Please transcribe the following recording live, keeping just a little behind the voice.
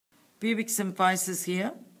Pubic symphysis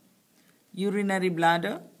here, urinary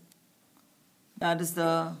bladder, that is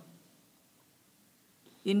the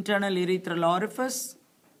internal urethral orifice.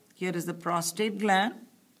 Here is the prostate gland.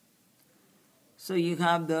 So you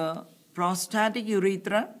have the prostatic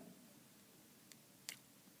urethra,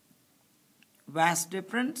 vas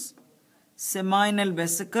deferens, seminal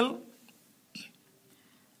vesicle,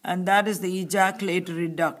 and that is the ejaculatory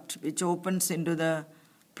duct which opens into the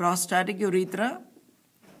prostatic urethra.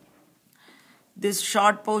 This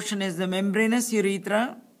short portion is the membranous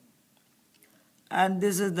urethra, and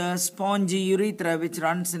this is the spongy urethra which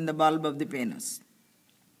runs in the bulb of the penis.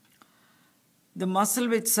 The muscle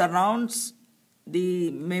which surrounds the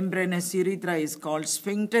membranous urethra is called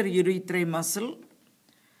sphincter urethrae muscle,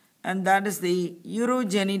 and that is the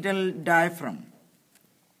urogenital diaphragm.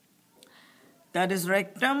 That is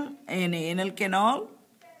rectum and anal canal.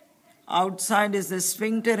 Outside is the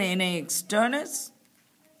sphincter ani externus,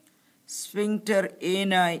 sphincter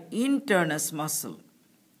ani internus muscle.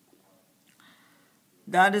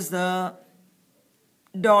 That is the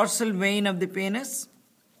dorsal vein of the penis.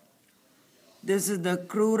 This is the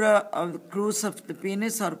crura of the crus of the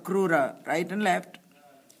penis, or crura, right and left.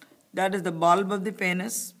 That is the bulb of the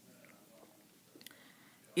penis.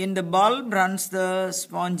 In the bulb runs the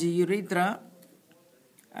spongy urethra,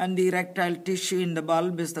 and the erectile tissue in the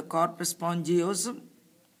bulb is the corpus spongiosum.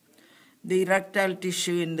 The erectile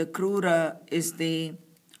tissue in the crura is the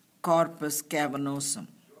corpus cavernosum.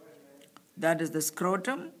 That is the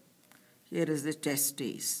scrotum. Here is the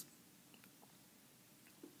testes.